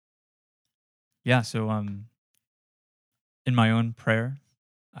Yeah, so in my own prayer,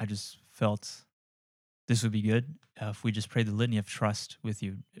 I just felt this would be good if we just prayed the litany of trust with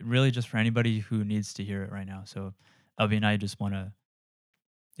you. Really, just for anybody who needs to hear it right now. So, Albie and I just want to,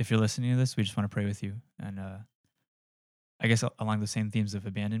 if you're listening to this, we just want to pray with you, and I guess along the same themes of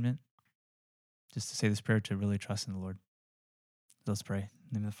abandonment, just to say this prayer to really trust in the Lord. So let's pray. In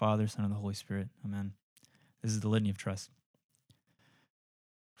the name of the Father, Son, and the Holy Spirit. Amen. This is the litany of trust.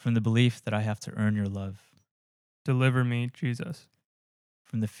 From the belief that I have to earn your love, Deliver me, Jesus.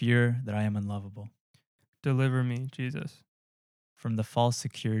 from the fear that I am unlovable, Deliver me, Jesus. from the false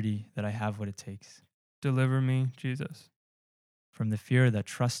security that I have what it takes, Deliver me, Jesus. from the fear that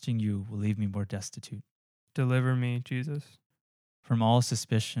trusting you will leave me more destitute, Deliver me, Jesus. from all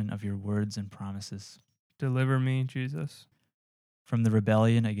suspicion of your words and promises, Deliver me, Jesus. from the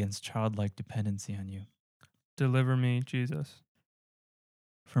rebellion against childlike dependency on you, Deliver me, Jesus.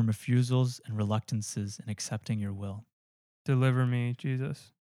 from refusals and reluctances in accepting your will, Deliver me,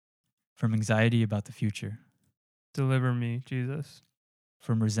 Jesus. from anxiety about the future, Deliver me, Jesus.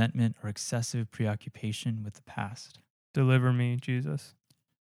 from resentment or excessive preoccupation with the past, Deliver me, Jesus.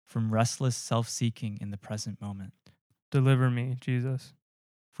 from restless self seeking in the present moment, Deliver me, Jesus.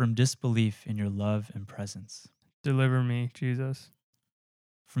 from disbelief in your love and presence, Deliver me, Jesus.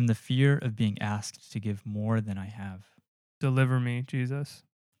 from the fear of being asked to give more than I have, Deliver me, Jesus.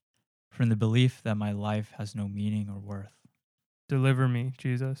 from the belief that my life has no meaning or worth, Deliver me,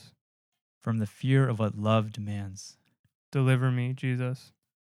 Jesus. from the fear of what love demands, Deliver me, Jesus.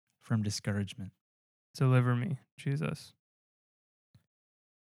 from discouragement. Deliver me, Jesus.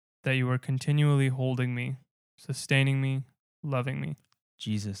 That you are continually holding me, sustaining me, loving me.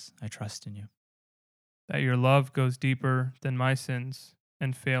 Jesus, I trust in you. That your love goes deeper than my sins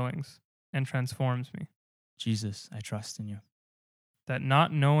and failings and transforms me. Jesus, I trust in you. That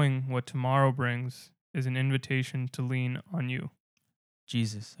not knowing what tomorrow brings is an invitation to lean on you.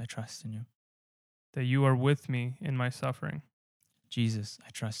 Jesus, I trust in you. That you are with me in my suffering. Jesus, I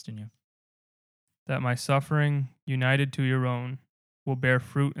trust in you. That my suffering, united to your own, will bear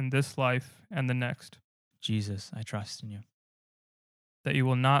fruit in this life and the next. Jesus, I trust in you. That you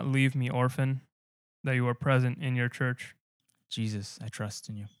will not leave me orphan. That you are present in your church. Jesus, I trust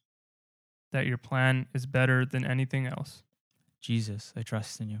in you. That your plan is better than anything else. Jesus, I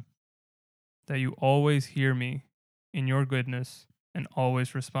trust in you. That you always hear me in your goodness and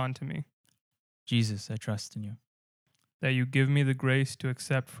always respond to me. Jesus, I trust in you. That you give me the grace to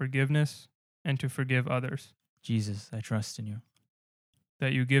accept forgiveness and to forgive others. Jesus, I trust in you.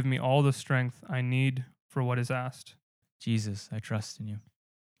 That you give me all the strength I need for what is asked. Jesus, I trust in you.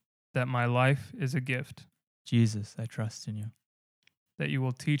 That my life is a gift. Jesus, I trust in you. That you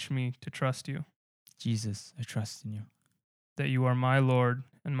will teach me to trust you. Jesus, I trust in you. That you are my Lord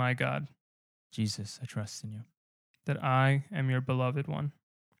and my God. Jesus, I trust in you. That I am your beloved one.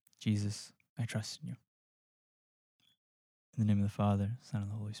 Jesus, I trust in you. In the name of the Father, Son,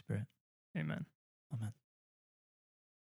 and the Holy Spirit. Amen. Amen.